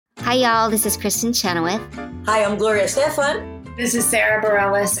Hi, y'all. This is Kristen Chenoweth. Hi, I'm Gloria Estefan. This is Sarah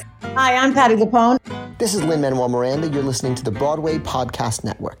Bareilles. Hi, I'm Patti LuPone. This is Lin-Manuel Miranda. You're listening to the Broadway Podcast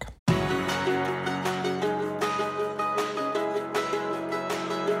Network.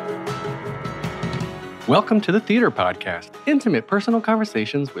 Welcome to the Theater Podcast, intimate personal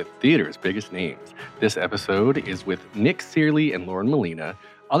conversations with theater's biggest names. This episode is with Nick Searley and Lauren Molina,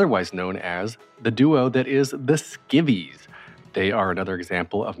 otherwise known as the duo that is the Skivvies. They are another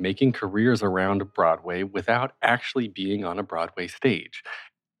example of making careers around Broadway without actually being on a Broadway stage.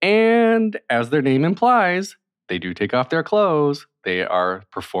 And as their name implies, they do take off their clothes. They are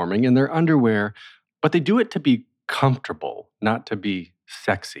performing in their underwear, but they do it to be comfortable, not to be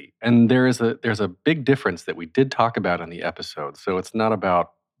sexy. And there's a big difference that we did talk about on the episode. So it's not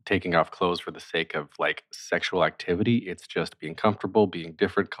about taking off clothes for the sake of like sexual activity. It's just being comfortable, being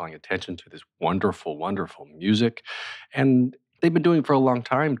different, calling attention to this wonderful, wonderful music. And they've been doing it for a long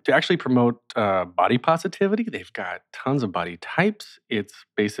time to actually promote body positivity. They've got tons of body types. It's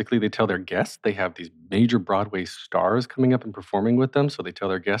basically, they tell their guests, they have these major Broadway stars coming up and performing with them. So they tell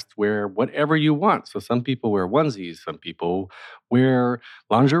their guests, wear whatever you want. So some people wear onesies, some people wear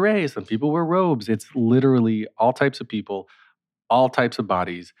lingerie, some people wear robes. It's literally all types of people, all types of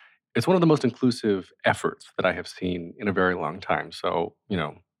bodies. It's one of the most inclusive efforts that I have seen in a very long time. So,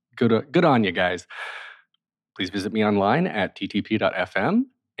 good on you guys. Please visit me online at ttp.fm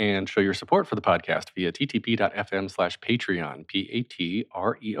and show your support for the podcast via ttp.fm/Patreon,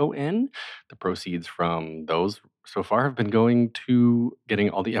 Patreon. The proceeds from those so far have been going to getting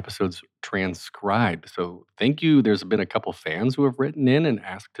all the episodes transcribed. So thank you. There's been a couple fans who have written in and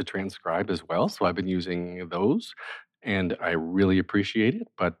asked to transcribe as well. So I've been using those and I really appreciate it.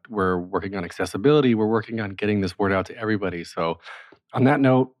 But we're working on accessibility. We're working on getting this word out to everybody. So on that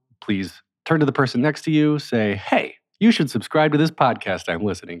note, please turn to the person next to you, say, hey, you should subscribe to this podcast I'm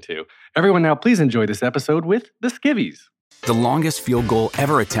listening to. Everyone now, please enjoy this episode with the Skivvies. The longest field goal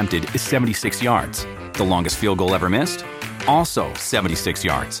ever attempted is 76 yards. The longest field goal ever missed? Also 76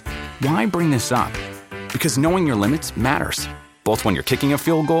 yards. Why bring this up? Because knowing your limits matters, both when you're kicking a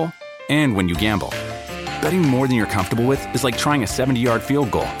field goal and when you gamble. Betting more than you're comfortable with is like trying a 70-yard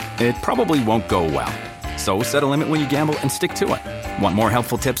field goal. It probably won't go well. So set a limit when you gamble and stick to it. Want more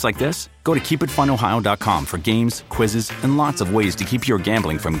helpful tips like this? Go to keepitfunohio.com for games, quizzes, and lots of ways to keep your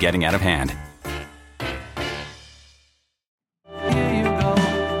gambling from getting out of hand. Here you go.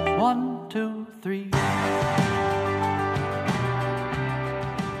 1, 2, 3.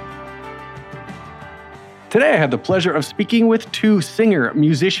 Today I have the pleasure of speaking with two singer,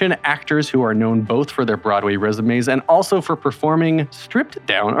 musician, actors who are known both for their Broadway resumes and also for performing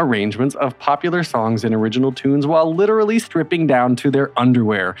stripped-down arrangements of popular songs and original tunes while literally stripping down to their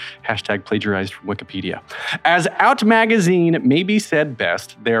underwear. #plagiarized from Wikipedia. As Out Magazine maybe said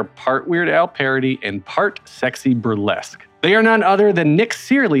best, they're part Weird Al parody and part sexy burlesque. They are none other than Nick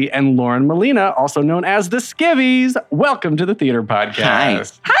Searley and Lauren Molina, also known as the Skivvies. Welcome to the Theater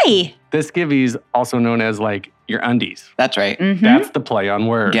Podcast. Hi. The Skivvies, also known as like your undies. That's right. Mm-hmm. That's the play on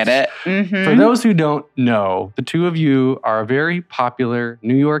words. Get it? Mm-hmm. For those who don't know, the two of you are a very popular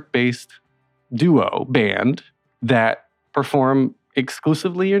New York-based duo band that perform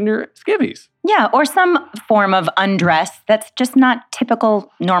exclusively in your skivvies. Yeah, or some form of undress that's just not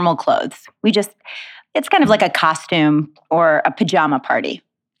typical normal clothes. It's kind of like a costume or a pajama party.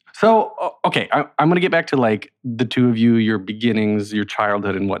 So, okay, I'm going to get back to like the two of you, your beginnings, your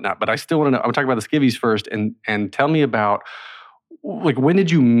childhood and whatnot, but I still want to know, I'm talking about the Skivvies first and tell me about, like, when did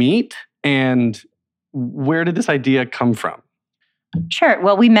you meet and where did this idea come from? Sure.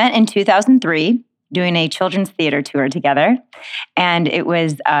 Well, we met in 2003 doing a children's theater tour together, and it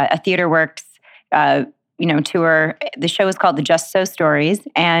was a TheaterWorks, tour. The show was called the Just So Stories,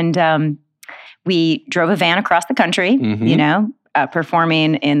 and we drove a van across the country,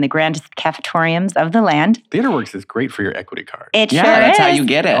 performing in the grandest cafetoriums of the land. TheaterWorks is great for your equity card. It sure that's is. how you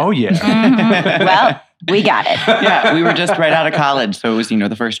get it. Oh, yeah. Mm-hmm. Well, we got it. Yeah, we were just right out of college, so it was,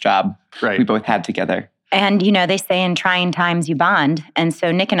 the first job right. we both had together. And, they say in trying times you bond. And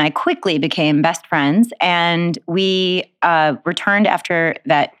so Nick and I quickly became best friends. And we returned after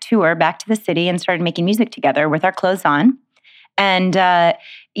that tour back to the city and started making music together with our clothes on. And,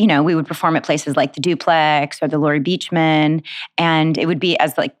 we would perform at places like the Duplex or the Laurie Beachman. And it would be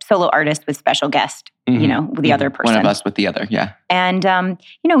as like solo artists with special guest, with the other person. One of us with the other, yeah. And,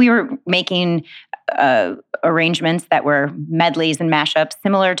 we were making arrangements that were medleys and mashups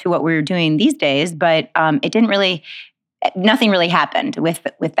similar to what we were doing these days, but it didn't really, nothing really happened with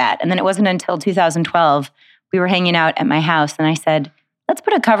that. And then it wasn't until 2012 we were hanging out at my house and I said, let's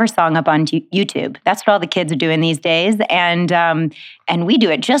put a cover song up on YouTube. That's what all the kids are doing these days. And we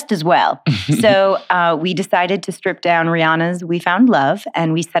do it just as well. So we decided to strip down Rihanna's We Found Love,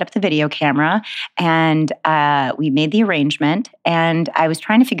 and we set up the video camera, and we made the arrangement. And I was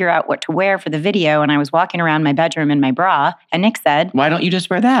trying to figure out what to wear for the video, and I was walking around my bedroom in my bra, and Nick said, Why don't you just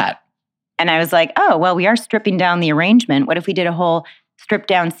wear that? And I was like, oh, well, we are stripping down the arrangement. What if we did a whole stripped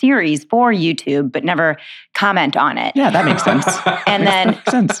down series for YouTube, but never comment on it? Yeah, that makes sense. And then Makes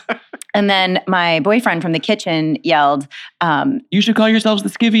sense. And then my boyfriend from the kitchen yelled, You should call yourselves the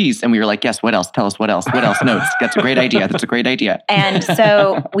Skivvies. And we were like, yes, what else? Tell us what else? What else? No, that's a great idea. That's a great idea. And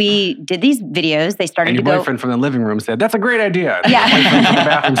so we did these videos. They started And your to go. boyfriend from the living room said, that's a great idea. And Yeah. your boyfriend from the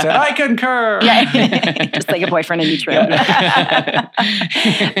bathroom said, I concur. Yeah, just like a boyfriend in each room.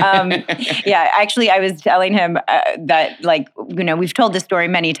 Actually, I was telling him that, like, we've told this story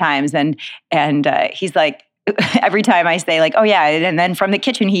many times, and he's like, every time I say, like, oh yeah, and then from the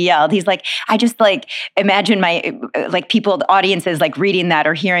kitchen he yelled, he's like, I just like imagine my people, the audiences like reading that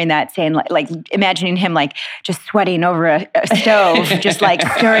or hearing that, saying like imagining him like just sweating over a stove, just like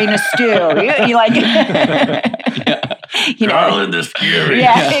stirring a stew. You like, Garland is scary.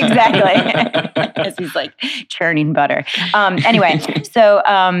 Yeah, exactly. As he's like churning butter. Anyway, so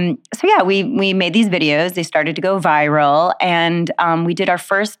yeah, we made these videos. They started to go viral, and we did our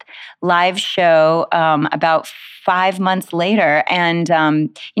first live show about 5 months later. And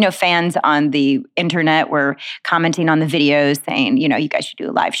fans on the internet were commenting on the videos, saying, you guys should do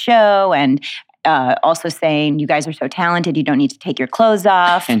a live show, and also saying, you guys are so talented, you don't need to take your clothes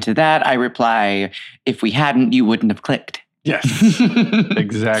off. And to that, I reply, if we hadn't, you wouldn't have clicked. Yes,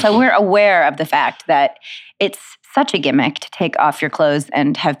 exactly. So we're aware of the fact that it's such a gimmick to take off your clothes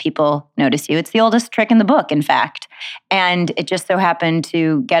and have people notice you. It's the oldest trick in the book, in fact. And it just so happened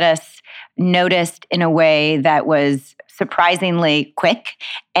to get us noticed in a way that was surprisingly quick.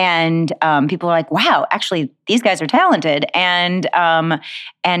 And people are like, wow, actually, these guys are talented. And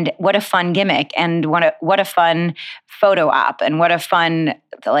what a fun gimmick, and what a fun photo op, and what a fun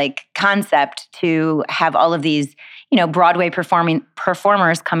like concept to have all of these Broadway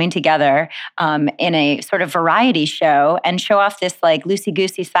performers coming together in a sort of variety show and show off this like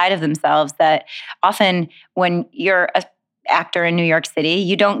loosey-goosey side of themselves that often when you're an actor in New York City,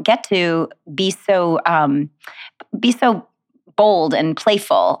 you don't get to be so bold and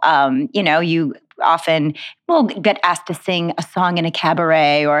playful. You often will get asked to sing a song in a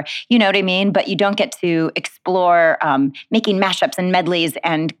cabaret, or you know what I mean, but you don't get to explore making mashups and medleys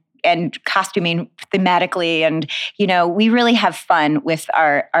and costuming thematically. And, we really have fun with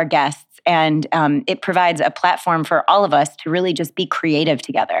our guests, and it provides a platform for all of us to really just be creative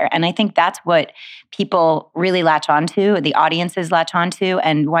together. And I think that's what people really latch onto, the audiences latch onto,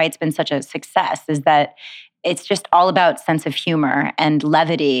 and why it's been such a success is that it's just all about sense of humor and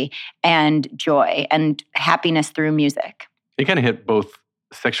levity and joy and happiness through music. You kind of hit both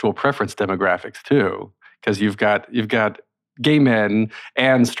sexual preference demographics too, because you've got gay men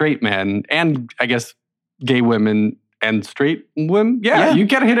and straight men, and I guess gay women and straight women. Yeah. You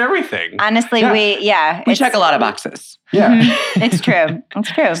gotta hit everything. Honestly, we check a lot of boxes. Yeah. Mm-hmm. It's true.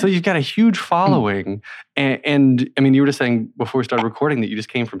 It's true. So you've got a huge following. And I mean, you were just saying before we started recording that you just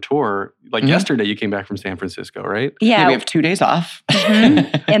came from tour. Like yesterday, you came back from San Francisco, right? Yeah. We have 2 days off.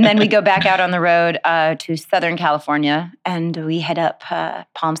 Mm-hmm. And then we go back out on the road to Southern California, and we head up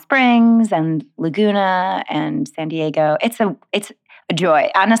Palm Springs and Laguna and San Diego. It's a joy.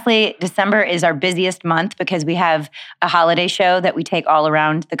 Honestly, December is our busiest month because we have a holiday show that we take all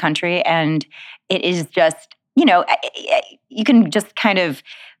around the country, and it is just, you can just kind of,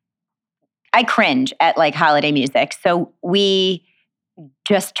 I cringe at like holiday music. So we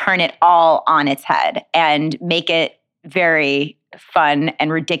just turn it all on its head and make it very fun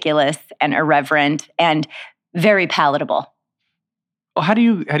and ridiculous and irreverent and very palatable. Well, how do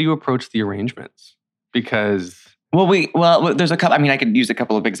you approach the arrangements? Because Well, there's a couple. I mean, I could use a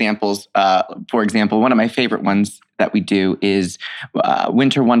couple of examples. For example, one of my favorite ones that we do is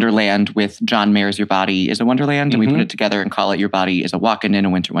Winter Wonderland with John Mayer's Your Body is a Wonderland, and we put it together and call it Your Body is a Walkin' in a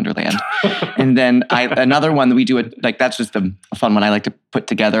Winter Wonderland. And then another one that we do, that's just a fun one I like to put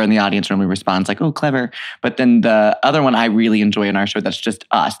together, and the audience normally responds like, oh, clever. But then the other one I really enjoy in our show that's just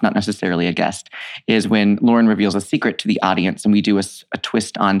us, not necessarily a guest, is when Lauren reveals a secret to the audience, and we do a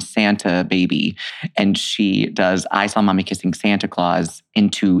twist on Santa Baby, and she does I Saw Mommy Kissing Santa Claus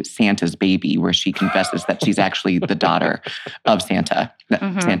into Santa's Baby, where she confesses that she's actually the daughter of Santa, that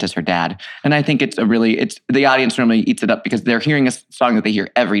Santa's her dad. And I think the audience normally eats it up because they're hearing a song that they hear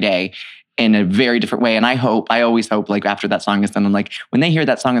every day in a very different way. And I always hope, like, after that song is done, I'm like, when they hear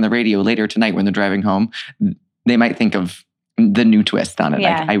that song on the radio later tonight when they're driving home, they might think of the new twist on it.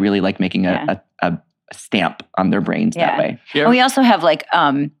 Yeah. I really like making Yeah. a stamp on their brains that way. Yeah. And we also have like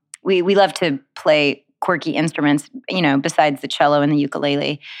we love to play quirky instruments, besides the cello and the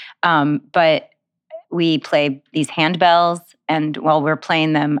ukulele. But we play these handbells, and while we're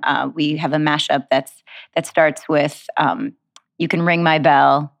playing them, we have a mashup that starts with "You Can Ring My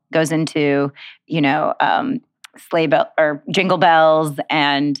Bell," goes into sleigh bell or jingle bells,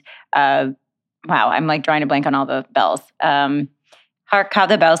 and wow, I'm like drawing a blank on all the bells. Hark how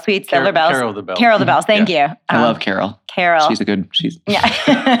the bells, sweet silver bells. Carol the Bells. Carol the Bells. Thank you. I love Carol. Carol. She's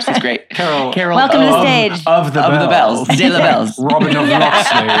yeah. she's great. Carol. Welcome to the stage. Of the Bells. De la Bells. Robin of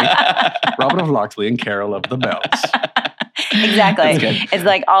Locksley. Robin of Locksley and Carol of the Bells. Exactly. That's good. It's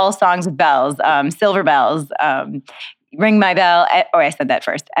like all songs of bells, silver bells, ring my bell. I said that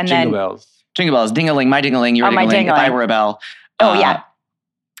first. And Jingle then, bells. Jingle bells, ding-a-ling, my ding-a-ling, your Oh, my ding-a-ling, if I ding-a-ling. were a bell. oh yeah.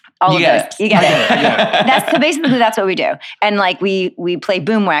 All you of get those. it. You get it. I get it. So basically that's what we do. And like we play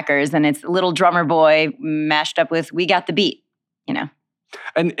boom whackers, and it's Little Drummer Boy mashed up with We Got the Beat,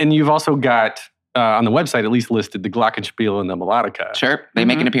 And you've also got, on the website, at least listed the Glockenspiel and the Melodica. Sure, they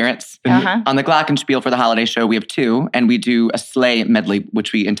make an appearance. Uh-huh. On the Glockenspiel for the holiday show, we have 2, and we do a sleigh medley,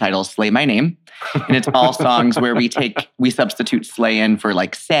 which we entitle Slay My Name. And it's all songs where we substitute sleigh in for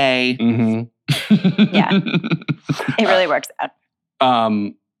like say. Mm-hmm. Yeah. It really works out.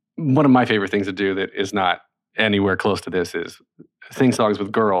 One of my favorite things to do that is not anywhere close to this is sing songs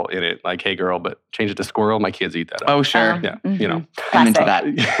with girl in it, like "Hey Girl," but change it to "Squirrel." My kids eat that up. Oh, sure. Yeah, Mhm. I'm into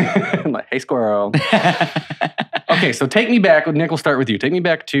Classic. that. I'm like, "Hey Squirrel." Okay, so take me back. Nick, we'll start with you. Take me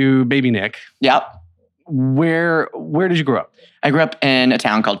back to baby Nick. Yep. Where did you grow up? I grew up in a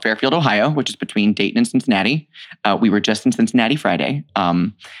town called Fairfield, Ohio, which is between Dayton and Cincinnati. We were just in Cincinnati Friday.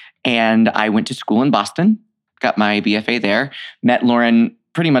 And I went to school in Boston, got my BFA there, met Lauren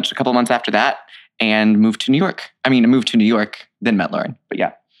pretty much a couple months after that, and moved to New York. I moved to New York, then met Lauren. But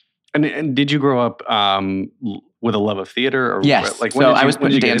yeah. And did you grow up with a love of theater? Or Yes. Like, so I was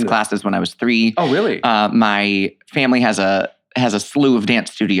put in dance classes when I was 3. Oh, really? My family has a slew of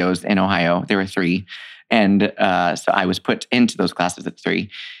dance studios in Ohio. There were 3. And so I was put into those classes at 3.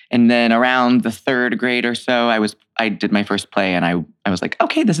 And then around the 3rd grade or so, I did my first play, and I was like,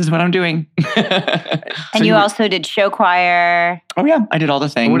 okay, this is what I'm doing. And you also did show choir. Oh yeah, I did all the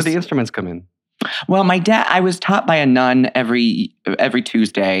things. Where do the instruments come in? Well, my dad, I was taught by a nun every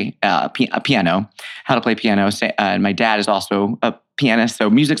Tuesday, piano, how to play piano. And my dad is also a pianist, so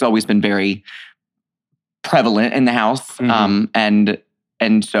music's always been very prevalent in the house. Mhm.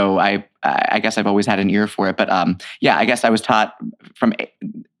 And so I guess I've always had an ear for it. But yeah, I guess I was taught from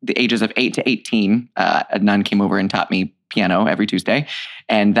the ages of 8 to 18. A nun came over and taught me piano every Tuesday,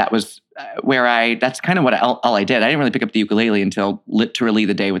 and that was that's kind of all I did. I didn't really pick up the ukulele until literally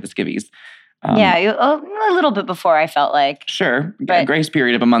the day with the skivvies. A little bit before, I felt like. Sure, a But- grace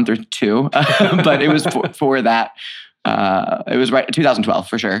period of a month or 2, but it was for that. It was right 2012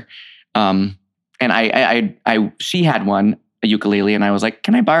 for sure. And she had a ukulele, and I was like,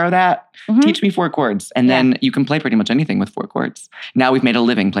 "Can I borrow that? Mhm. Teach me 4 chords, and then you can play pretty much anything with 4 chords." Now we've made a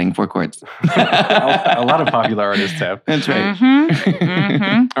living playing 4 chords. A lot of popular artists have. That's right. Mhm.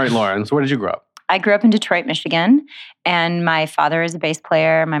 Mhm. All right, Lauren, so where did you grow up? I grew up in Detroit, Michigan, and my father is a bass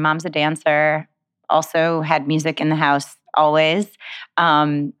player. My mom's a dancer, also had music in the house always.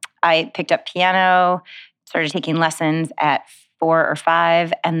 I picked up piano, started taking lessons at 4 or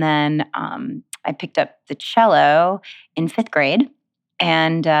 5, and then I picked up the cello in 5th grade.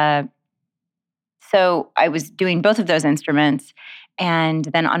 And so I was doing both of those instruments. And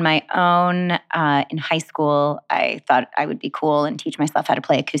then on my own in high school, I thought I would be cool and teach myself how to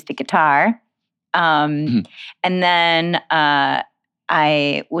play acoustic guitar. And then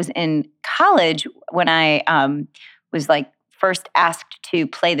I was in college when I was like first asked to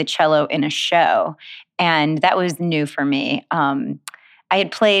play the cello in a show. And that was new for me. I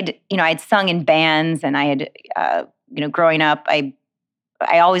had played, I had sung in bands, and I had, growing up, I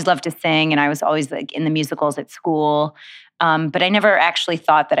always loved to sing, and I was always like in the musicals at school. But I never actually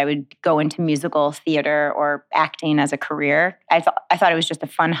thought that I would go into musical theater or acting as a career. I thought it was just a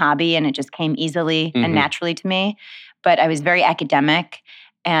fun hobby, and it just came easily and naturally to me. But I was very academic,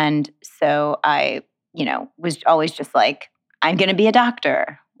 and so I, was always just like, I'm going to be a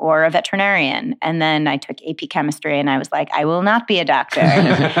doctor or a veterinarian. And then I took AP chemistry, and I was like, I will not be a doctor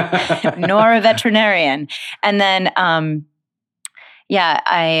nor a veterinarian. And then, I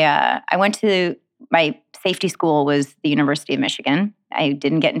went to my safety school was the University of Michigan. I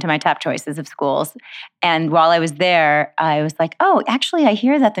didn't get into my top choices of schools. And while I was there, I was like, oh, actually, I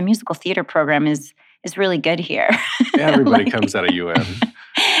hear that the musical theater program is really good here. Everybody comes out of UM.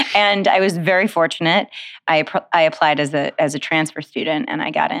 And I was very fortunate. I applied as a transfer student, and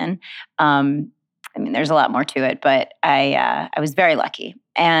I got in. I mean, there's a lot more to it, but I was very lucky.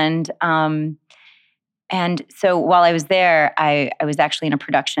 And so while I was there, I was actually in a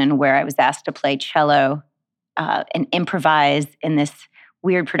production where I was asked to play cello and improvise in this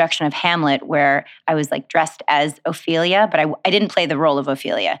weird production of Hamlet where I was like dressed as Ophelia, but I didn't play the role of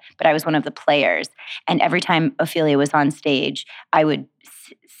Ophelia, but I was one of the players. And every time Ophelia was on stage, I would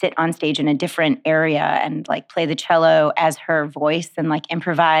sit on stage in a different area and like play the cello as her voice and like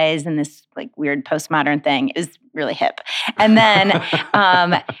improvise in this like weird postmodern thing. It was really hip. And then,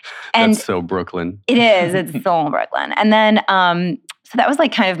 and That's so Brooklyn. It is. It's so Brooklyn. And then, so that was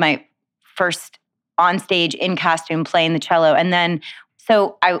like kind of my first on stage in costume playing the cello. And then,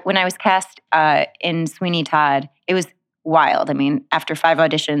 so when I was cast in Sweeney Todd, it was wild. I mean, after 5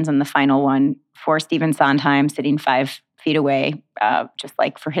 auditions and the final one for Stephen Sondheim sitting 5 feet away, just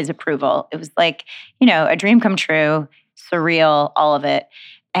like for his approval, it was like, a dream come true, surreal, all of it.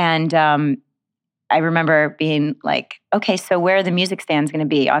 And I remember being like, okay, so where are the music stands going to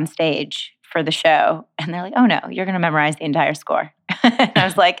be on stage for the show? And they're like, oh no, you're going to memorize the entire score. And I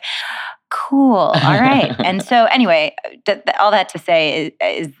was like, cool, all right. And so anyway, all that to say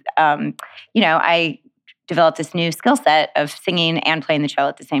is I developed this new skill set of singing and playing the cello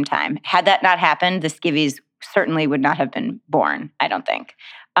at the same time. Had that not happened, the Skivvies certainly would not have been born, I don't think.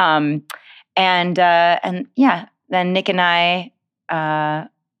 And then Nick and I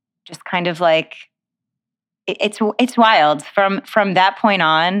just kind of like, it's wild. From that point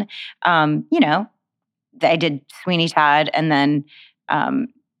on, I did Sweeney Todd and then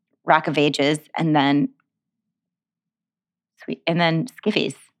Rock of Ages and then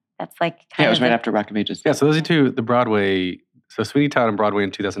Skivvies. That's like it was right after Rock of Ages. Yeah, so those are two, the Broadway, so Sweeney Todd on Broadway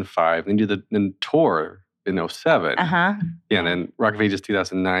in 2005, then you did the tour in 2007. Uh-huh. Yeah, and then Rock of Ages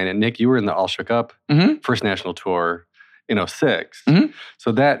 2009. And Nick, you were in the All Shook Up first national tour in 2006. Mm-hmm.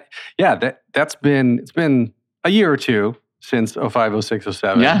 So it's been a year or two since 2005, 06,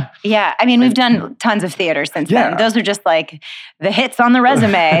 07. Yeah. Yeah. I mean, we've done tons of theater since then. Those are just like the hits on the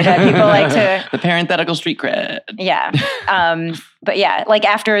resume that people like to... The parenthetical street cred. Yeah. But yeah, like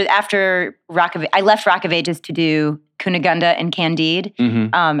after I left Rock of Ages to do Cunegunda and Candide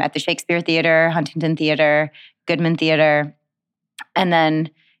at the Shakespeare Theater, Huntington Theater, Goodman Theater. And then,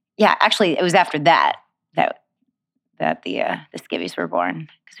 yeah, actually it was after that the Skivvies were born.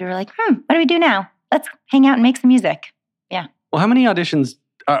 Because we were like, what do we do now? Let's hang out and make some music. Yeah. Well, how many auditions,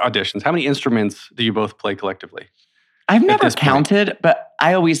 how many instruments do you both play collectively? I've never counted, but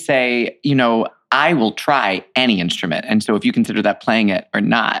I always say, I will try any instrument. And so if you consider that playing it or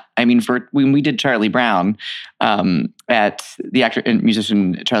not, I mean, when we did Charlie Brown at the actor and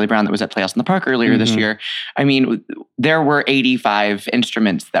musician Charlie Brown that was at Playhouse in the Park earlier this year, I mean, there were 85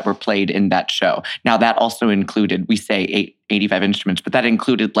 instruments that were played in that show. Now that also included, we say 85 instruments, but that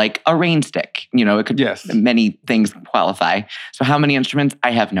included like a rain stick. It could, many things qualify. So how many instruments?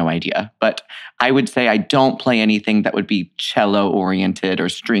 I have no idea. But I would say I don't play anything that would be cello oriented or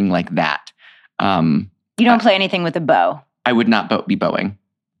string like that. You don't play anything with a bow. I would not be bowing.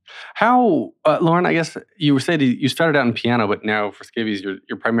 How, Lauren? I guess you started out in piano, but now for Skivvies,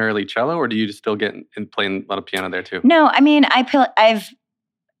 you're primarily cello, or do you just still get in playing a lot of piano there too? No, I mean,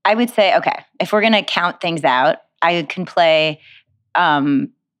 I would say, okay, if we're gonna count things out, I can play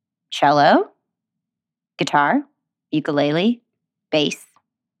cello, guitar, ukulele, bass,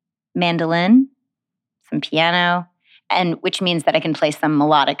 mandolin, some piano, and which means that I can play some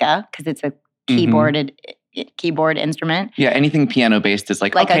melodica because it's a keyboard instrument. Yeah, anything piano based is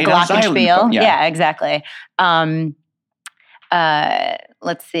like a glockenspiel. Yeah, exactly.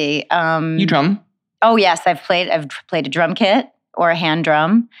 Let's see. You drum? Oh yes, I've played a drum kit or a hand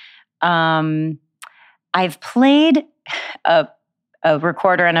drum. I've played a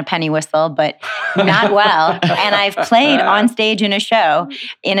recorder and a penny whistle, but not well. And I've played on stage in a show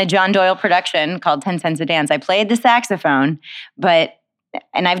in a John Doyle production called 10 Cents a Dance. I played the saxophone,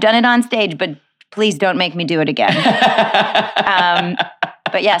 and I've done it on stage, but please don't make me do it again.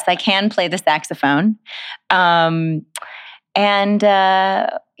 But yes, I can play the saxophone. I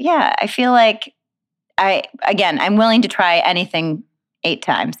feel like I'm willing to try anything 8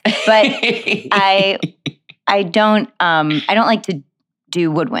 times, but I don't like to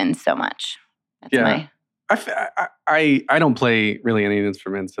do woodwinds so much. That's I don't play really any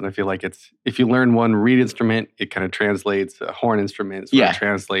instruments, and I feel like if you learn one reed instrument, it kind of translates. A horn instrument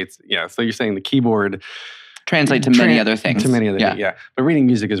translates. Yeah, so you're saying the keyboard translate to many other things. Yeah. But reading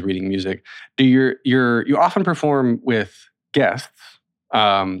music is reading music. Do you often perform with guests,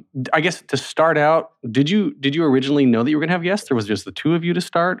 I guess to start out, did you originally know that you were going to have guests, or was it just the two of you to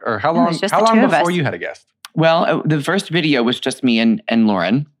start? Or how long before you had a guest? Well, the first video was just me and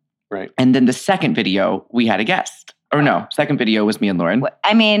Lauren. Right. And then the second video, we had a guest. Or no, second video was me and Lauren.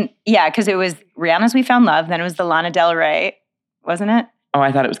 I mean, yeah, because it was Rihanna's We Found Love. Then it was the Lana Del Rey, wasn't it? Oh,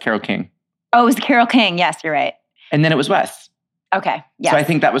 I thought it was Carole King. Oh, it was Carole King. Yes, you're right. And then it was Wes. Okay. Yes. So I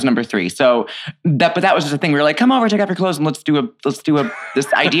think that was number 3. So that was just a thing. We were like, come over, take off your clothes, and let's do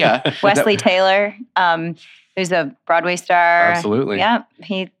this idea. Wesley Taylor, who's a Broadway star. Absolutely. Yeah.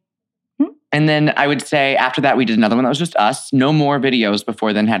 And then I would say after that, we did another one that was just us. No more videos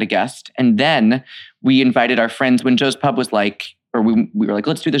before then had a guest. And then we invited our friends when Joe's Pub was like, or we were like,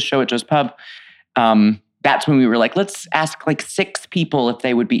 let's do this show at Joe's Pub. That's when we were like, let's ask like 6 people if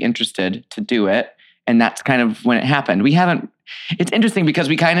they would be interested to do it. And that's kind of when it happened. It's interesting because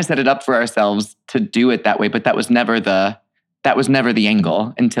we kind of set it up for ourselves to do it that way, but that was never the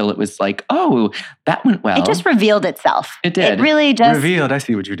angle until it was like, oh, that went well. It just revealed itself. It did. It really just revealed. I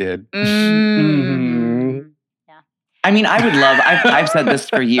see what you did. Yeah. I mean, I would love, I've said this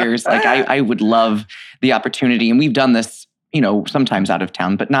for years, like I would love the opportunity, and we've done this, sometimes out of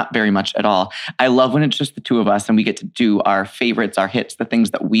town, but not very much at all. I love when it's just the two of us and we get to do our favorites, our hits, the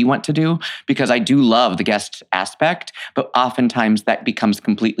things that we want to do, because I do love the guest aspect, but oftentimes that becomes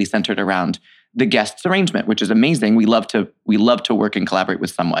completely centered around the guest's arrangement, which is amazing. We love to work and collaborate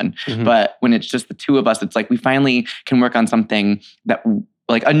with someone. Mm-hmm. But when it's just the two of us, it's like we finally can work on something that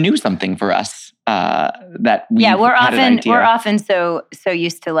like a new something for us that we we're often so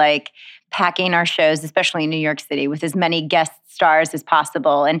used to like packing our shows, especially in New York City, with as many guest stars as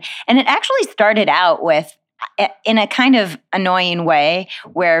possible. And it actually started out with, in a kind of annoying way,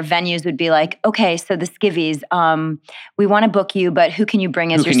 where venues would be like, okay, so the Skivvies, we want to book you, but who can you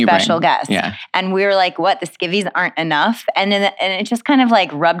bring as your special guest? Yeah. And we were like, what? The Skivvies aren't enough? And it just kind of like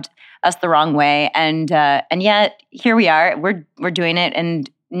rubbed us the wrong way. And yet here we are, we're doing it. And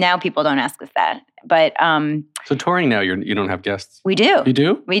now people don't ask us that. But so touring now, you don't have guests. We do. You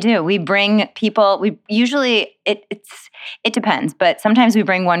do? We do. We bring people. We usually it depends, but sometimes we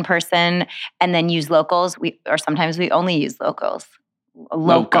bring one person and then use locals. Or sometimes we only use locals.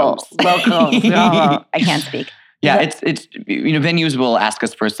 Locals. Oh, I can't speak. Yeah, it's venues will ask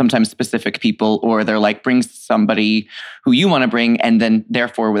us for sometimes specific people, or they're like, bring somebody who you want to bring, and then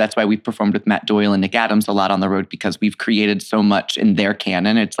therefore that's why we've performed with Matt Doyle and Nick Adams a lot on the road, because we've created so much in their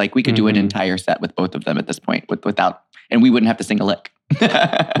canon. It's like we could do an entire set with both of them at this point without, and we wouldn't have to sing a lick.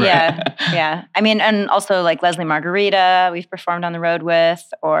 Yeah. I mean, and also like Leslie Margarita, we've performed on the road with,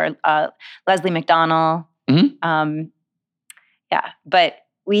 or Leslie McDonald. Mm-hmm. But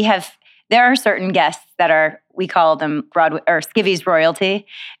there are certain guests that we call them Broadway or Skivvies royalty,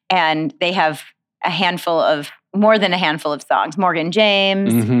 and they have more than a handful of songs. Morgan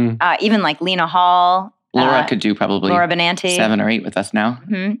James, even like Lena Hall. Laura could do probably Laura Benanti. 7 or 8 with us now.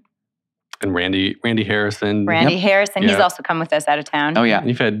 Mm-hmm. And Randy Harrison. Harrison, he's also come with us out of town. Oh, yeah. And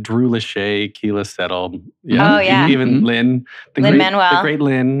you've had Drew Lachey, Keela Settle. Yeah. Oh, yeah. Even Lynn. Lin-Manuel. The great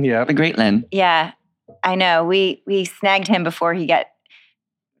Lynn, yeah. The great Lynn. Yeah, I know. We snagged him before he got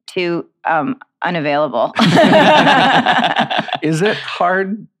too unavailable. Is it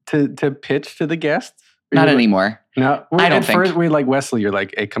hard to pitch to the guests? Not anymore. No, I don't think. First, we like Wesley. You're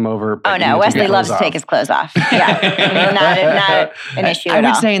like, hey, come over. Oh no, Wesley loves to take his clothes off. Yeah, not an issue at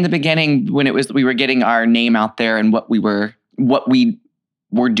all. I would say in the beginning when we were getting our name out there and what we were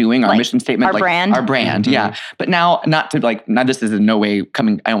doing, our mission statement, our brand. Our brand, yeah. But now, now this is in no way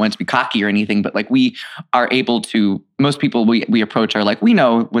coming, I don't want it to be cocky or anything, but like we are able to, most people we approach are like, we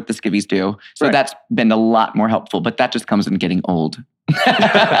know what the Skivvies do. So that's been a lot more helpful, but that just comes in getting old.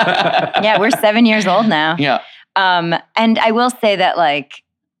 Yeah, we're 7 years old now. Yeah. And I will say that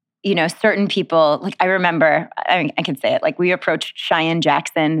certain people, like I remember, I can say it, like we approached Cheyenne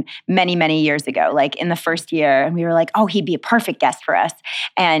Jackson many, many years ago, like in the first year, and we were like, oh, he'd be a perfect guest for us.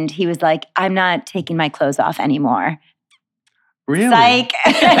 And he was like, I'm not taking my clothes off anymore. Really? Psych.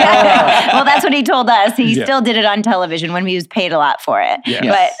 Well, that's what he told us. He still did it on television when he was paid a lot for it.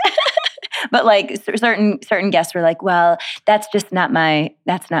 Yes. But like certain guests were like, well, that's not my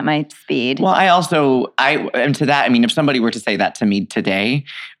speed. Well, and to that, I mean, if somebody were to say that to me today,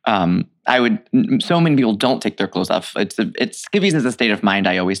 so many people don't take their clothes off. Skivvies is a state of mind,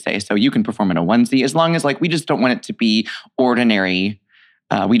 I always say. So you can perform in a onesie as long as we just don't want it to be ordinary.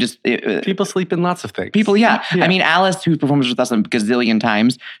 People sleep in lots of things. People, yeah. I mean, Alice, who performs with us a gazillion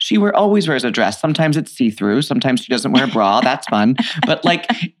times, she always wears a dress. Sometimes it's see-through. Sometimes she doesn't wear a bra. That's fun. But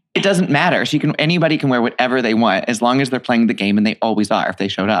It doesn't matter. Anybody can wear whatever they want as long as they're playing the game, and they always are if they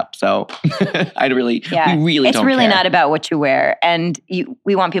showed up. So we really It's don't really care. not about what you wear. And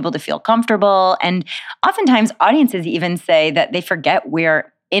we want people to feel comfortable. And oftentimes audiences even say that they forget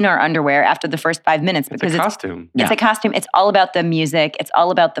we're in our underwear after the first 5 minutes because It's a costume. It's a costume. It's all about the music. It's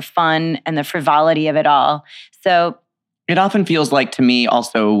all about the fun and the frivolity of it all. So it often feels like to me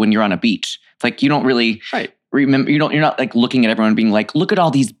also when you're on a beach, it's like you don't really remember. You're not like looking at everyone being like, look at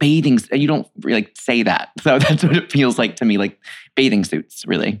all these bathing. You don't really like say that. So that's what it feels like to me, like bathing suits,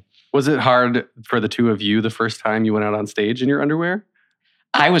 really. Was it hard for the two of you the first time you went out on stage in your underwear?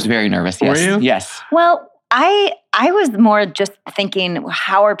 I was very nervous. Were Yes. you? Yes. Well, I was more just thinking,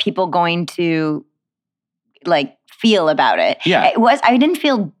 how are people going to like feel about it? Yeah. I didn't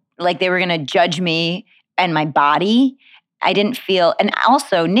feel like they were going to judge me and my body. I didn't feel, and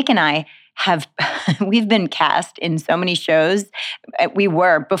also Nick and I we've been cast in so many shows. We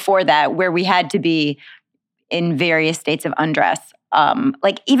were before that where we had to be in various states of undress.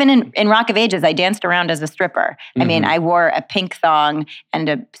 Like even in Rock of Ages, I danced around as a stripper. I mean, I wore a pink thong and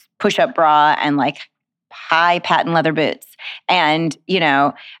a push-up bra and like high patent leather boots. And,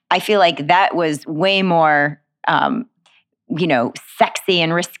 I feel like that was way more, sexy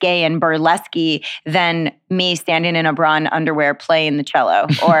and risque and burlesque than me standing in a bra and underwear playing the cello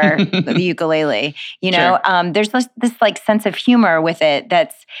or the ukulele. Sure. There's this like sense of humor with it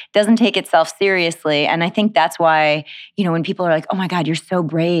that doesn't take itself seriously. And I think that's why, when people are like, oh my God, you're so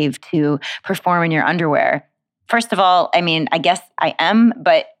brave to perform in your underwear. First of all, I mean, I guess I am,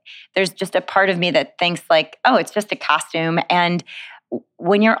 but there's just a part of me that thinks like, oh, it's just a costume. And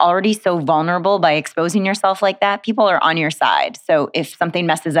when you're already so vulnerable by exposing yourself like that, people are on your side. So if something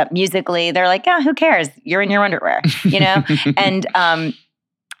messes up musically, they're like, who cares? You're in your underwear, And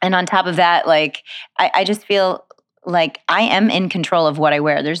on top of that, like, I just feel like I am in control of what I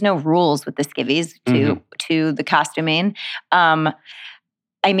wear. There's no rules with the skivvies to the costuming.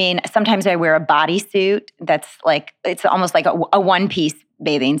 I mean, sometimes I wear a bodysuit that's like, it's almost like a one-piece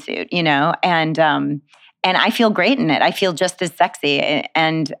bathing suit, and I feel great in it. I feel just as sexy.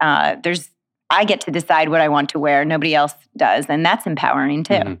 And I get to decide what I want to wear. Nobody else does. And that's empowering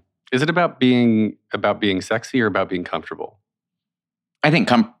too. Mm-hmm. Is it about being sexy or about being comfortable? I think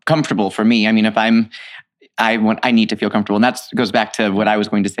comfortable for me. I mean, if I need to feel comfortable. And that goes back to what I was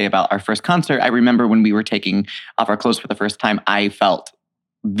going to say about our first concert. I remember when we were taking off our clothes for the first time, I felt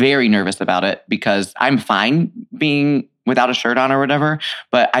very nervous about it because I'm fine being without a shirt on or whatever,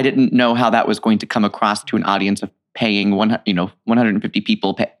 but I didn't know how that was going to come across to an audience of paying 150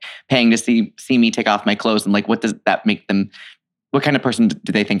 people paying to see me take off my clothes, and like, what does that make them? What kind of person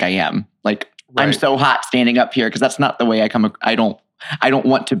do they think I am? Like, right. I'm so hot standing up here because that's not the way I come. I don't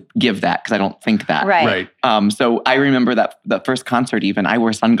want to give that because I don't think that. Right. So I remember that the first concert even, I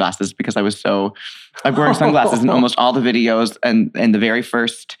wore sunglasses because I was wearing sunglasses in almost all the videos. And in the very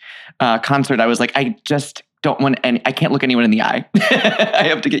first concert, I was like, I just don't want I can't look anyone in the eye. I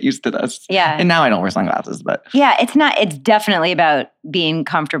have to get used to this. Yeah. And now I don't wear sunglasses, but. Yeah, it's definitely about being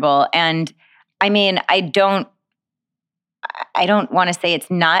comfortable. And I mean, I don't want to say it's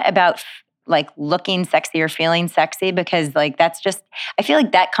not about like looking sexy or feeling sexy, because like that's just, I feel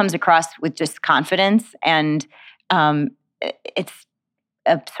like that comes across with just confidence, and it's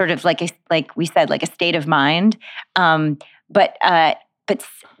a sort of like we said, like a state of mind. But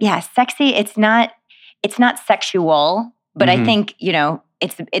yeah, sexy. It's not sexual, but I think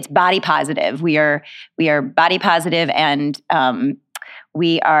it's body positive. We are body positive, and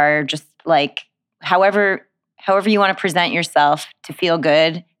we are just like however you want to present yourself to feel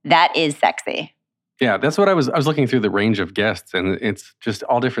good. That is sexy. Yeah, that's what I was looking through the range of guests, and it's just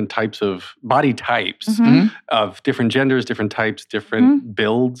all different types of body types of different genders, different types, different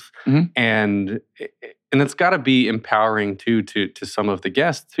builds, and it's got to be empowering too to some of the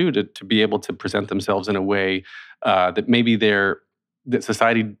guests too to be able to present themselves in a way that maybe that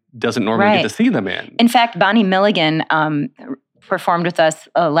society doesn't normally get to see them in. In fact, Bonnie Milligan performed with us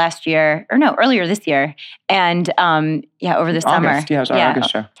earlier this year, and over the summer. August. Yeah, it was our August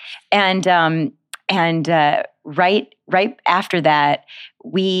show. And right after that,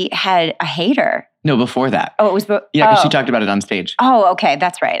 we had a hater. No, before that. Oh, it was. Because she talked about it on stage. Oh, okay,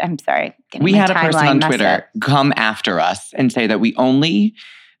 that's right. I'm sorry. We had a person on Twitter come after us and say that we only.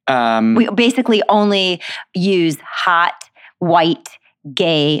 We basically only use hot, white,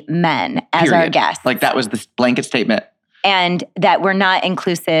 gay men as our guests. Like that was the blanket statement. And that we're not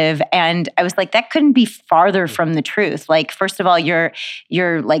inclusive. And I was like, that couldn't be farther from the truth. Like, first of all, you're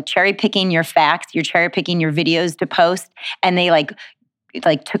like cherry picking your facts, you're cherry picking your videos to post, and they like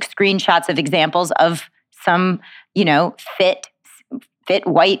took screenshots of examples of some, fit fit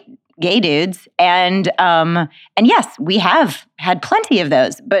white gay dudes. And yes, we have had plenty of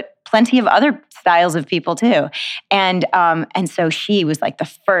those, but plenty of other styles of people too. And so she was like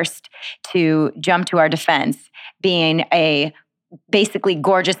the first to jump to our defense, being a basically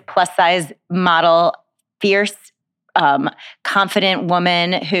gorgeous plus size model, fierce, confident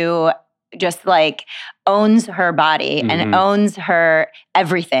woman who just like owns her body and owns her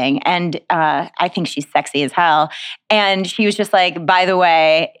everything. And I think she's sexy as hell. And she was just like, by the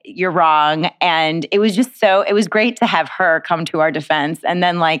way, you're wrong. And it was just it was great to have her come to our defense and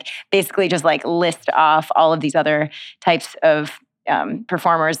then like basically just like list off all of these other types of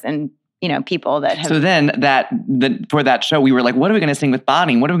performers and people that have. So then for that show, we were like, what are we going to sing with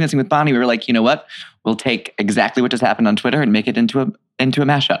Bonnie? What are we going to sing with Bonnie? We were like, you know what? We'll take exactly what just happened on Twitter and make it into a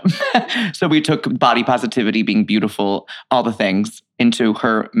mashup. So we took body positivity, being beautiful, all the things into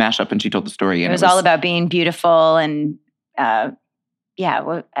her mashup, and she told the story. And it was all about being beautiful and I'm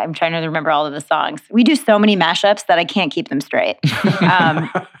trying to remember all of the songs. We do so many mashups that I can't keep them straight.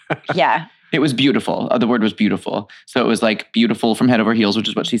 Yeah. It was beautiful. The word was beautiful. So it was like beautiful from Head Over Heels, which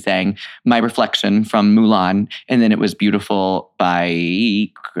is what she sang. My Reflection from Mulan. And then it was Beautiful by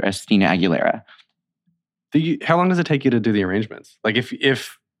Christina Aguilera. How long does it take you to do the arrangements? Like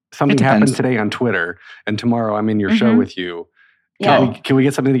if something happened today on Twitter and tomorrow I'm in your show with you, can we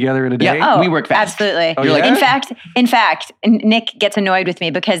get something together in a day? Yeah, we work fast. Absolutely. Oh, yeah? In fact, Nick gets annoyed with me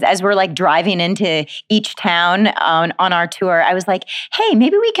because as we're like driving into each town on our tour, I was like, hey,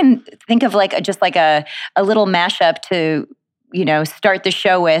 maybe we can think of like a little mashup to start the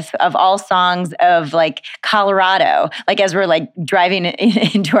show with of all songs of like Colorado, like as we're like driving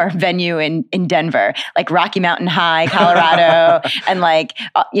into our venue in Denver, like Rocky Mountain High, Colorado. And like,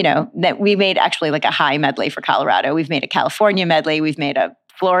 that we made actually like a high medley for Colorado. We've made a California medley. We've made a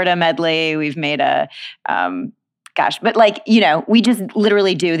Florida medley. We've made a, but like, we just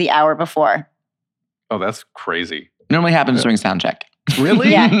literally do the hour before. Oh, that's crazy. Normally happens during sound check. Really?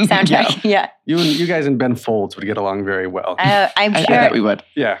 Yeah, sound check. Yeah. You guys and Ben Folds would get along very well. I'm sure. I bet we would.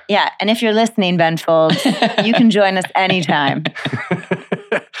 Yeah. Yeah. And if you're listening, Ben Folds, you can join us anytime.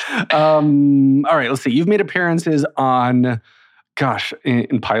 All right, let's see. You've made appearances on,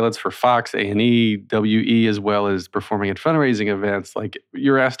 in pilots for Fox, A&E, WE, as well as performing at fundraising events. Like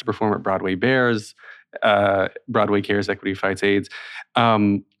you're asked to perform at Broadway Bears, Broadway Cares, Equity Fights AIDS.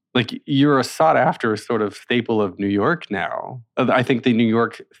 Like you're a sought after sort of staple of New York now. I think the New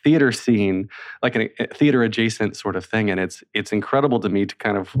York theater scene, like a theater adjacent sort of thing. And it's incredible to me to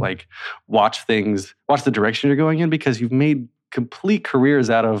kind of like watch the direction you're going in, because you've made complete careers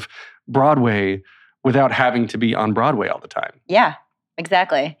out of Broadway without having to be on Broadway all the time. Yeah,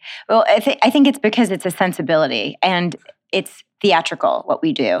 exactly. Well, I think it's because it's a sensibility and it's theatrical, what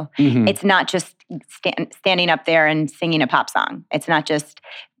we do. Mm-hmm. It's not just standing up there and singing a pop song. It's not just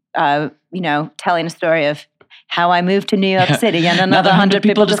telling a story of how I moved to New York City and another 100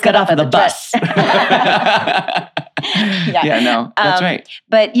 people just got off of the bus. That's right.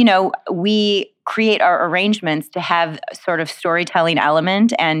 But, we create our arrangements to have a sort of storytelling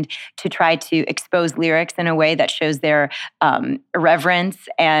element and to try to expose lyrics in a way that shows their irreverence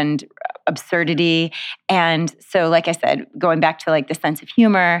and absurdity. And so, like I said, going back to like the sense of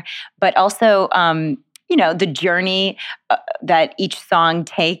humor, but also the journey that each song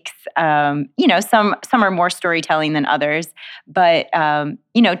takes. Some are more storytelling than others, but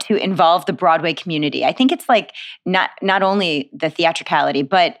to involve the Broadway community. I think it's like not only the theatricality,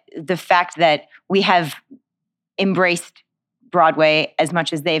 but the fact that we have embraced Broadway as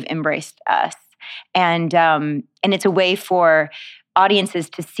much as they've embraced us, and it's a way for audiences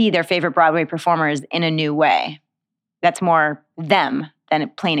to see their favorite Broadway performers in a new way. That's more them than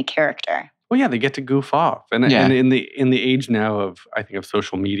playing a character. Well, yeah, they get to goof off, and in the age now of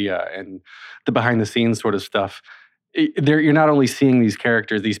social media and the behind the scenes sort of stuff, you're not only seeing these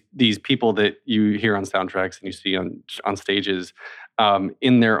characters, these people that you hear on soundtracks and you see on stages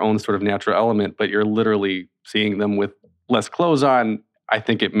in their own sort of natural element, but you're literally seeing them with less clothes on. I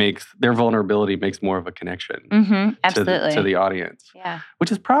think it makes their vulnerability makes more of a connection absolutely to the audience. Yeah,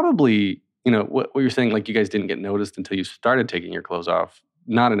 which is probably what you're saying. Like you guys didn't get noticed until you started taking your clothes off.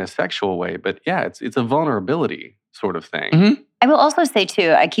 Not in a sexual way, but yeah, it's a vulnerability sort of thing. Mm-hmm. I will also say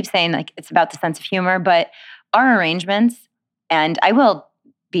too, I keep saying like it's about the sense of humor, but our arrangements, and I will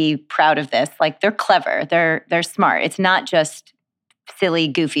be proud of this, like they're clever, they're smart. It's not just silly,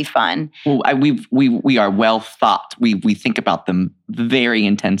 goofy fun. Well, we are well thought. We think about them very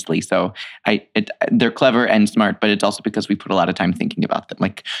intensely. So they're clever and smart, but it's also because we put a lot of time thinking about them,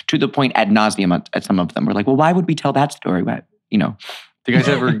 like to the point ad nauseum at some of them. We're like, well, why would we tell that story? Do you guys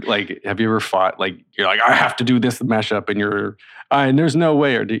ever have you ever fought you're like, I have to do this mashup and there's no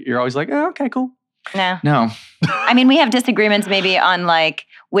way, or you're always like, oh, okay, cool. No. I mean, we have disagreements maybe on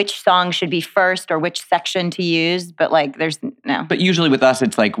which song should be first or which section to use, but there's no. But usually with us,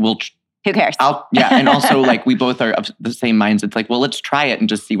 it's like, who cares? And also we both are of the same minds. It's like, well, let's try it and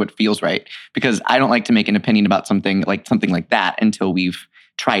just see what feels right. Because I don't like to make an opinion about something like that until we've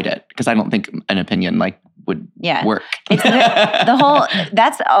tried it. Because I don't think an opinion would work. It's the whole,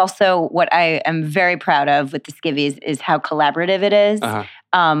 that's also what I am very proud of with the Skivvies is how collaborative it is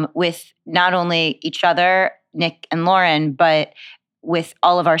with not only each other, Nick and Lauren, but with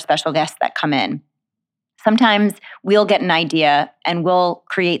all of our special guests that come in. Sometimes we'll get an idea and we'll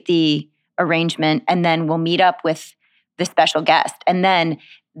create the arrangement and then we'll meet up with the special guest and then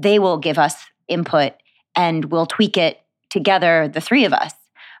they will give us input and we'll tweak it together, the three of us.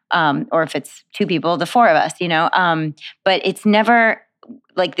 Or if it's two people, the four of us, but it's never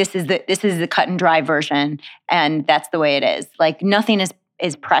this is the cut and dry version, and that's the way it is. Nothing is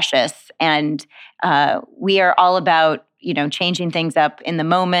precious, and we are all about changing things up in the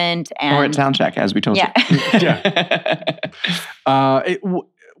moment and or at soundcheck, as we told you.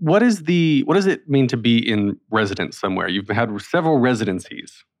 What does it mean to be in residence somewhere? You've had several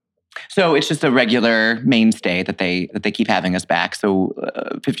residencies. So it's just a regular mainstay that they keep having us back. So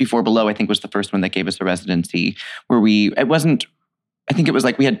 54 Below, I think, was the first one that gave us a residency where we had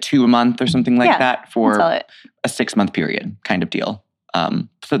 2 a month or something like that for a 6-month period kind of deal.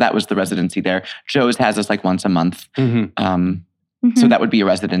 So that was the residency there. Joe's has us once a month. So that would be a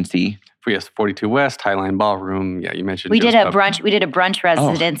residency. For 42 West, Highline Ballroom. Yeah, you mentioned we did a brunch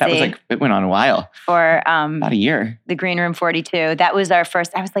residency. That was it went on a while. For about a year. The Green Room 42. That was our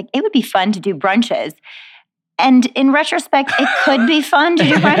first. I was like, it would be fun to do brunches. And in retrospect, it could be fun to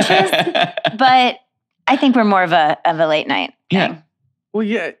do brunches, but I think we're more of a late night thing. Yeah. Well,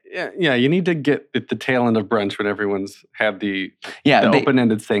 yeah. You need to get at the tail end of brunch when everyone's had the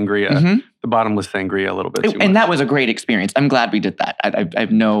open-ended sangria, the bottomless sangria a little bit too much. And that was a great experience. I'm glad we did that. I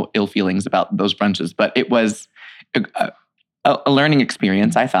have no ill feelings about those brunches, but it was a learning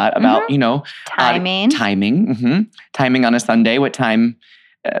experience, I thought, about, timing. Timing on a Sunday, what time,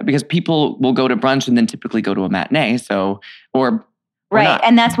 because people will go to brunch and then typically go to a matinee, Right. not.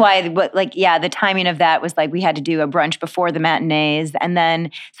 And that's why, the timing of that was we had to do a brunch before the matinees. And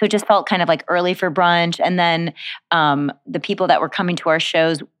then, so it just felt kind of early for brunch. And then the people that were coming to our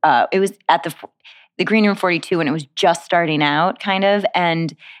shows, it was at the Green Room 42 when it was just starting out kind of.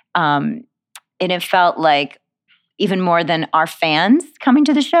 And it felt even more than our fans coming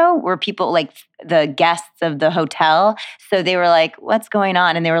to the show were people the guests of the hotel. So they were what's going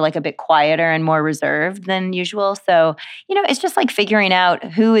on? And they were a bit quieter and more reserved than usual. So, it's just figuring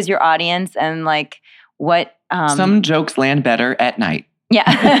out who is your audience and what. Some jokes land better at night.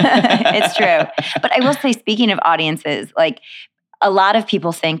 Yeah, it's true. But I will say, speaking of audiences, a lot of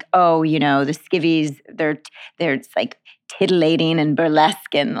people think, the Skivvies, they're titillating and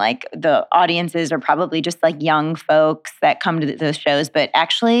burlesque, and the audiences are probably just young folks that come to those shows. But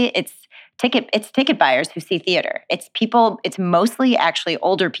actually, it's ticket buyers who see theater. It's mostly actually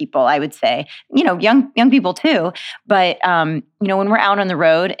older people, I would say. Young people too. But when we're out on the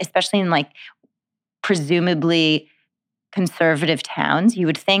road, especially in presumably conservative towns, you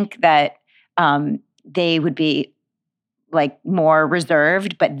would think that they would be more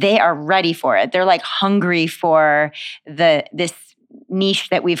reserved, but they are ready for it. They're hungry for this niche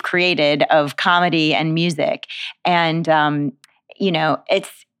that we've created of comedy and music. And it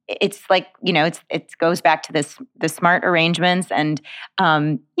goes back to the smart arrangements and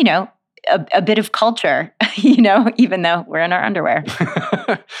a bit of culture, even though we're in our underwear.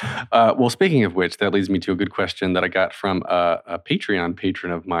 Well, speaking of which, that leads me to a good question that I got from a Patreon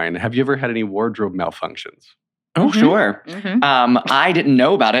patron of mine. Have you ever had any wardrobe malfunctions? Oh, sure. I didn't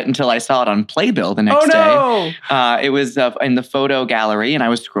know about it until I saw it on Playbill the next day. It was in the photo gallery, and I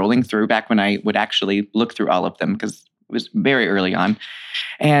was scrolling through back when I would actually look through all of them because it was very early on.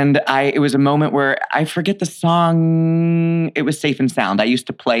 And it was a moment where I forget the song. It was Safe and Sound. I used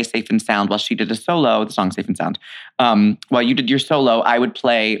to play Safe and Sound while she did a solo, the song Safe and Sound. While you did your solo, I would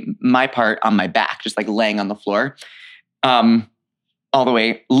play my part on my back, just laying on the floor. All the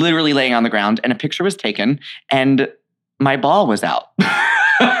way, literally laying on the ground, and a picture was taken, and my ball was out. And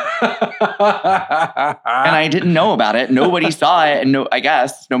I didn't know about it. Nobody saw it, and I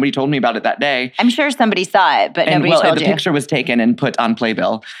guess nobody told me about it that day. I'm sure somebody saw it, but nobody told you. The picture was taken and put on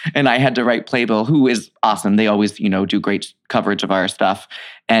Playbill, and I had to write Playbill, who is awesome. They always, do great coverage of our stuff.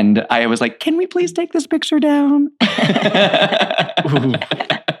 And I was like, can we please take this picture down?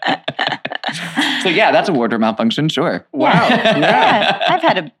 So yeah, that's a wardrobe malfunction, sure. Wow. Yeah.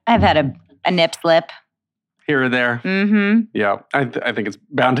 I've had a nip slip. Here or there. Mm-hmm. Yeah. I think it's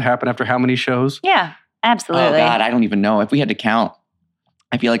bound to happen after how many shows? Yeah, absolutely. Oh God, I don't even know. If we had to count,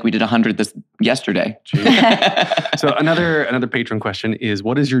 I feel like we did 100 yesterday. So another patron question is,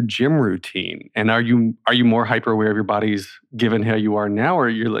 what is your gym routine? And are you more hyper aware of your body's given how you are now, or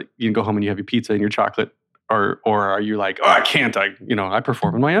you're like, you go home and you have your pizza and your chocolate, or are you like, oh, I can't, I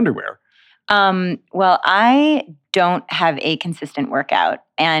perform in my underwear? Well, I don't have a consistent workout,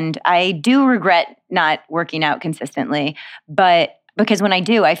 and I do regret not working out consistently, but because when I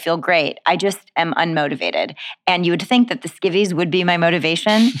do, I feel great. I just am unmotivated. And you would think that the skivvies would be my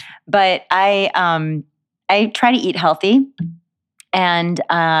motivation, but I try to eat healthy, and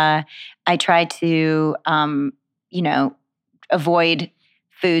I try to, avoid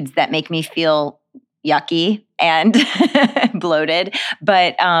foods that make me feel yucky and bloated.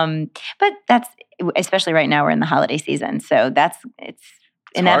 But that's, especially right now, we're in the holiday season, so it's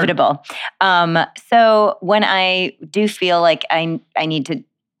inevitable. So when I do feel like I need to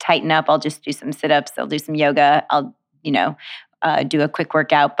tighten up, I'll just do some sit-ups. I'll do some yoga. I'll, do a quick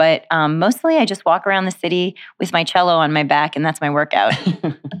workout. But mostly I just walk around the city with my cello on my back, and that's my workout.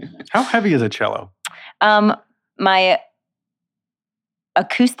 How heavy is a cello? My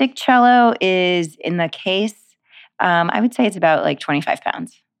acoustic cello is in the case. I would say it's about like 25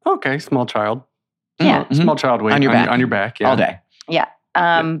 pounds. Okay, small child. Yeah. Small child weight on your back. On your back, yeah. All day. Yeah.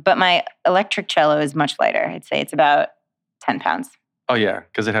 But my electric cello is much lighter. I'd say it's about 10 pounds. Oh, yeah,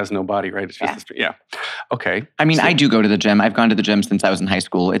 because it has no body, right? It's just a string. Yeah. Okay. I mean, I do go to the gym. I've gone to the gym since I was in high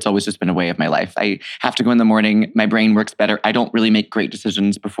school. It's always just been a way of my life. I have to go in the morning. My brain works better. I don't really make great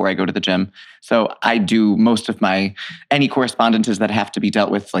decisions before I go to the gym. So I do most of any correspondences that have to be dealt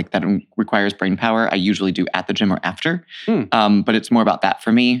with, like that requires brain power, I usually do at the gym or after. But it's more about that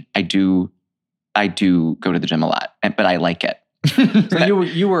for me. I do go to the gym a lot, but I like it. So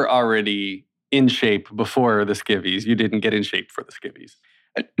you were already in shape before the skivvies. You didn't get in shape for the skivvies.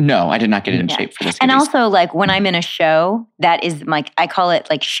 No, I did not get in shape for the skivvies. And also, like when I'm in a show, that is like, I call it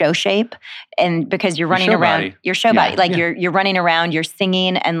like show shape, and because you're running around, body. your show body, like you're running around, you're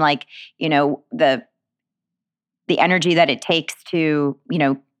singing, and like the energy that it takes to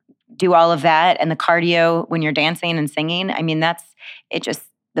do all of that, and the cardio when you're dancing and singing. I mean, the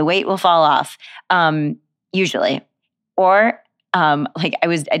weight will fall off usually, or.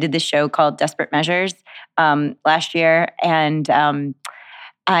 I did this show called Desperate Measures last year, and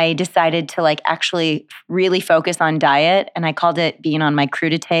I decided to actually really focus on diet, and I called it being on my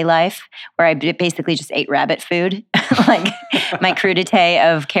crudité life, where I basically just ate rabbit food, like my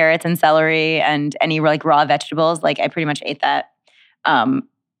crudité of carrots and celery and any raw vegetables. Like I pretty much ate that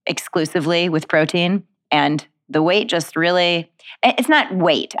exclusively with protein, and the weight just really, it's not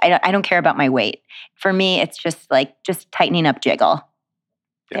weight. I don't care about my weight. For me, it's just tightening up jiggle.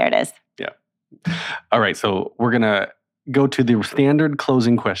 Yeah. There it is. Yeah. All right. So we're going to go to the standard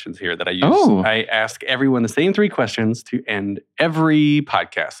closing questions here that I use. Oh. I ask everyone the same 3 questions to end every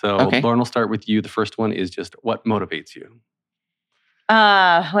podcast. So Lauren, will start with you. The first one is just, what motivates you?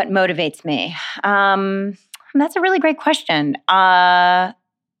 What motivates me? That's a really great question. I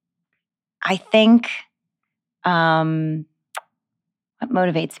think... what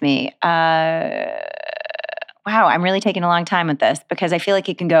motivates me? Wow, I'm really taking a long time with this because I feel like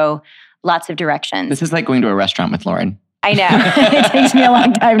it can go lots of directions. This is like going to a restaurant with Lauren. I know. It takes me a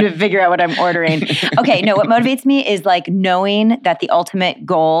long time to figure out what I'm ordering. Okay, no, what motivates me is knowing that the ultimate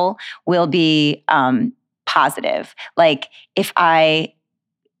goal will be positive. Like if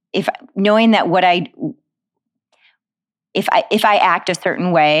knowing that if I act a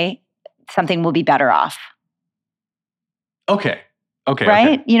certain way, something will be better off. Okay.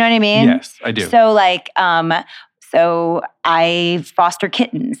 Right? Okay. You know what I mean? Yes, I do. So so I foster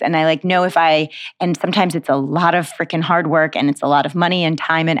kittens, and I know and sometimes it's a lot of freaking hard work, and it's a lot of money and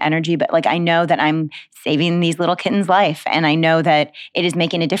time and energy, but I know that I'm saving these little kittens' life, and I know that it is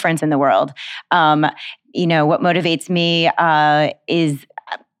making a difference in the world. What motivates me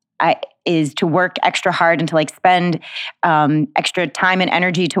is to work extra hard and to spend extra time and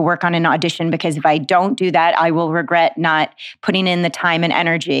energy to work on an audition, because if I don't do that, I will regret not putting in the time and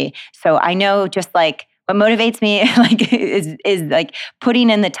energy. So I know just what motivates me is putting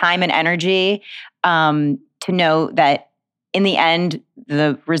in the time and energy to know that in the end,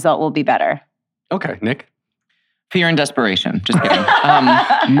 the result will be better. Okay, Nick? Fear and desperation. Just kidding.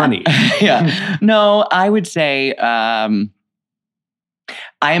 Money. Yeah. No, I would say...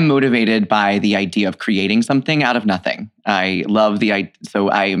 I am motivated by the idea of creating something out of nothing. I love so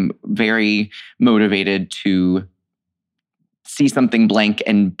I am very motivated to see something blank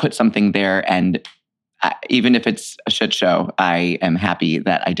and put something there. And even if it's a shit show, I am happy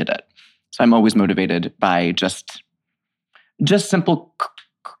that I did it. So I'm always motivated by just simple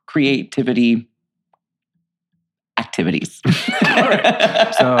creativity activities. All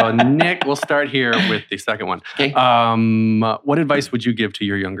right. So Nick, we'll start here with the second one. Okay. What advice would you give to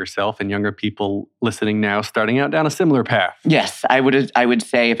your younger self and younger people listening now, starting out down a similar path? Yes, I would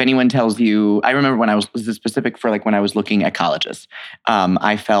say if anyone tells you, I remember when this is specific for like when I was looking at colleges,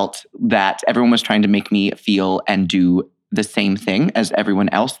 I felt that everyone was trying to make me feel and do the same thing as everyone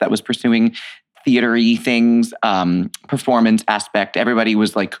else that was pursuing theater-y things, performance aspect. Everybody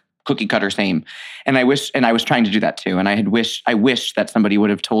was like cookie cutter same. And I was trying to do that too. And I wish that somebody would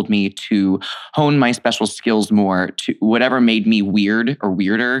have told me to hone my special skills more to whatever made me weird or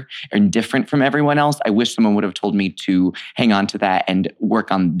weirder and different from everyone else. I wish someone would have told me to hang on to that and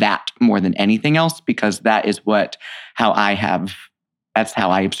work on that more than anything else, because that is that's how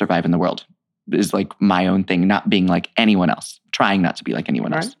I survive in the world, is like my own thing, not being like anyone else, trying not to be like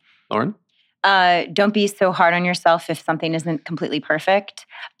anyone else. Lauren? Don't be so hard on yourself if something isn't completely perfect,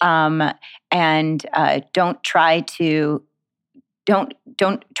 and don't try to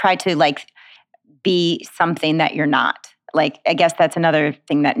like be something that you're not. Like, I guess that's another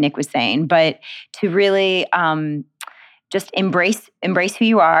thing that Nick was saying, but to really just embrace who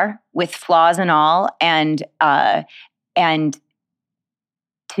you are with flaws and all, and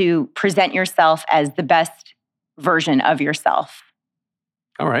to present yourself as the best version of yourself.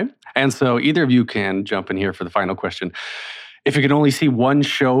 All right. And so either of you can jump in here for the final question. If you can only see one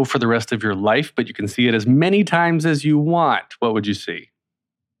show for the rest of your life, but you can see it as many times as you want, what would you see?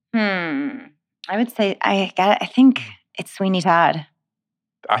 I would say, I think it's Sweeney Todd.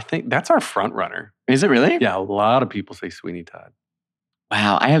 I think that's our front runner. Is it really? Yeah, a lot of people say Sweeney Todd.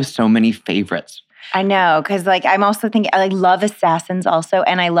 Wow, I have so many favorites. I know, because like I'm also thinking, I love Assassins also,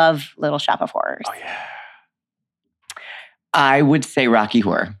 and I love Little Shop of Horrors. Oh, yeah. I would say Rocky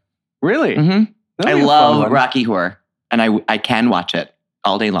Horror. Really? Mm-hmm. I love Rocky Horror, and I can watch it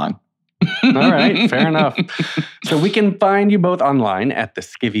all day long. All right, fair enough. So we can find you both online at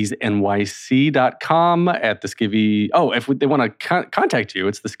theskivviesnyc.com, at the Skivvy. Oh, if they want to contact you,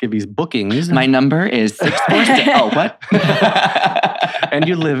 it's the Skivvies Bookings. My number is 646. Oh, what? And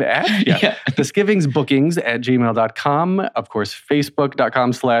you live at? Yeah. The Skivvies Bookings at gmail.com. Of course,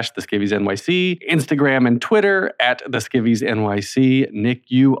 Facebook.com/theskivviesnyc. Instagram and Twitter at the Skivviesnyc. Nick,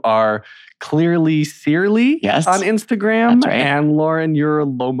 you are Clearly Searly on Instagram. That's right. And Lauren, you're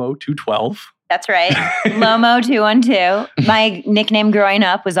Lomo212. That's right. Lomo212. My nickname growing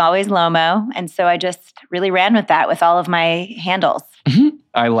up was always Lomo. And so I just really ran with that with all of my handles. Mm-hmm.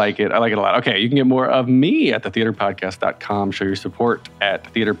 I like it. I like it a lot. Okay, you can get more of me at thetheaterpodcast.com. Show your support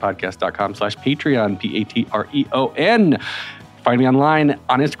at theaterpodcast.com/Patreon, Patreon. Find me online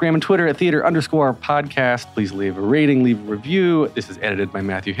on Instagram and Twitter at theater_podcast. Please leave a rating, leave a review. This is edited by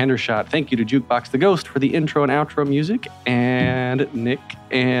Matthew Hendershot. Thank you to Jukebox the Ghost for the intro and outro music. And Nick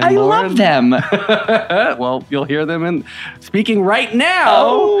and Lauren. I love them. Well, you'll hear them in speaking right now.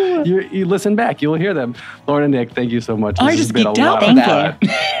 Oh. You listen back, you'll hear them. Lauren and Nick, thank you so much. I just geeked out with that.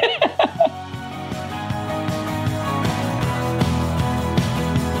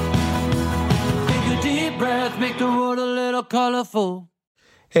 Make the world a little colorful.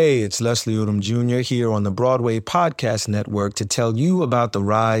 Hey, it's Leslie Odom Jr. here on the Broadway Podcast Network to tell you about the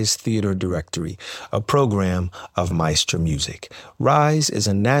Rise Theater Directory, a program of Maestro Music. Rise is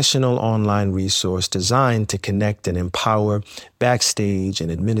a national online resource designed to connect and empower backstage and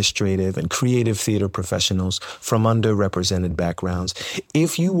administrative and creative theater professionals from underrepresented backgrounds.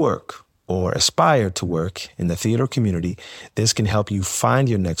 If you work or aspire to work in the theater community, this can help you find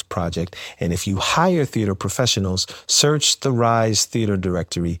your next project. And if you hire theater professionals, search the Rise Theater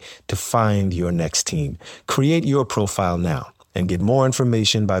Directory to find your next team. Create your profile now and get more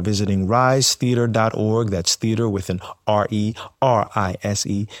information by visiting risetheater.org. That's theater with an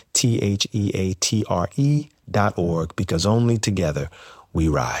RERISETHEATRE.org, because only together we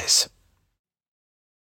rise.